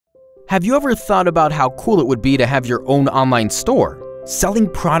Have you ever thought about how cool it would be to have your own online store, selling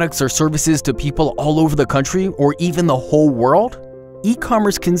products or services to people all over the country or even the whole world?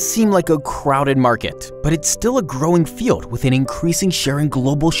 E-commerce can seem like a crowded market, but it's still a growing field with an increasing share in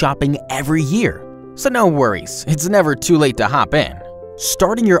global shopping every year. So no worries, it's never too late to hop in.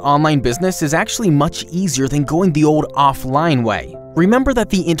 Starting your online business is actually much easier than going the old offline way. Remember that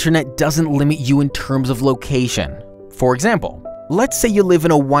the internet doesn't limit you in terms of location. For example, let's say you live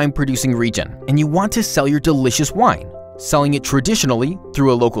in a wine-producing region and you want to sell your delicious wine. Selling it traditionally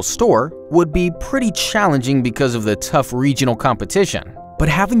through a local store would be pretty challenging because of the tough regional competition. But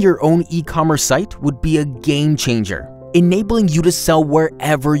having your own e-commerce site would be a game changer, enabling you to sell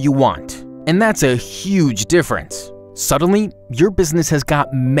wherever you want. And that's a huge difference. Suddenly, your business has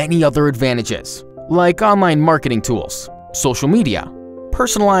got many other advantages, like online marketing tools, social media,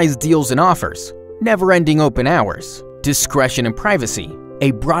 personalized deals and offers, never-ending open hours, discretion and privacy,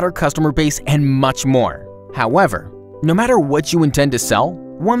 a broader customer base, and much more. However, no matter what you intend to sell,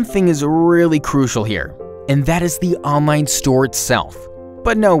 one thing is really crucial here, and that is the online store itself.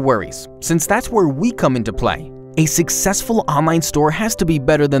 But no worries, since that's where we come into play. A successful online store has to be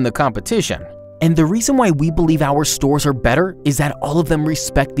better than the competition. And the reason why we believe our stores are better is that all of them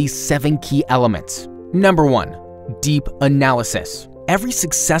respect these 7 key elements. Number 1. Deep analysis. Every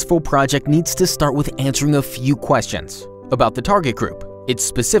successful project needs to start with answering a few questions about the target group, its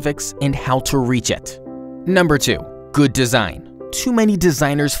specifics, and how to reach it. Number 2. Good design. Too many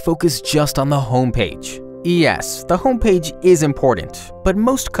designers focus just on the homepage. Yes, the homepage is important, but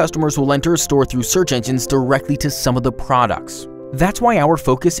most customers will enter a store through search engines directly to some of the products. That's why our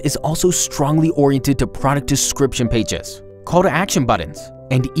focus is also strongly oriented to product description pages, call to action buttons,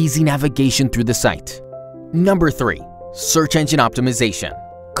 and easy navigation through the site. Number 3. Search engine optimization.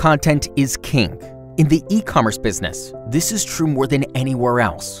 Content is king. In the e-commerce business, this is true more than anywhere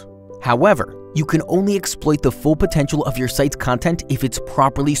else. However, you can only exploit the full potential of your site's content if it's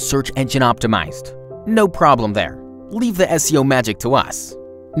properly search engine optimized. No problem there. Leave the SEO magic to us.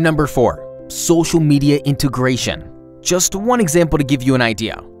 Number 4. Social media integration. Just one example to give you an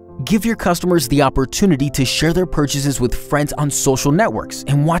idea. Give your customers the opportunity to share their purchases with friends on social networks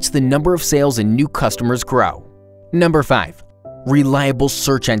and watch the number of sales and new customers grow. Number 5. Reliable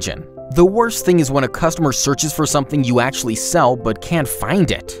search engine. The worst thing is when a customer searches for something you actually sell but can't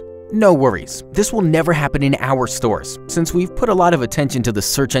find it. No worries, this will never happen in our stores since we've put a lot of attention to the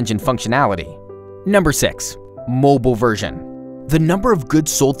search engine functionality. Number 6. Mobile version. The number of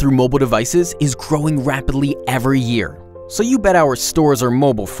goods sold through mobile devices is growing rapidly every year, so you bet our stores are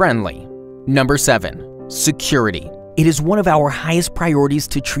mobile friendly. Number 7. Security. It is one of our highest priorities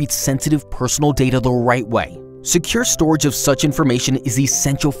to treat sensitive personal data the right way. Secure storage of such information is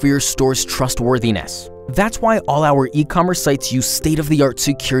essential for your store's trustworthiness. That's why all our e-commerce sites use state-of-the-art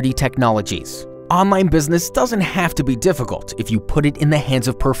security technologies. Online business doesn't have to be difficult if you put it in the hands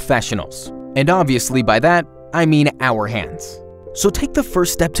of professionals. And obviously by that, I mean our hands. So take the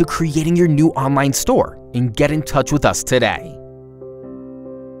first step to creating your new online store and get in touch with us today.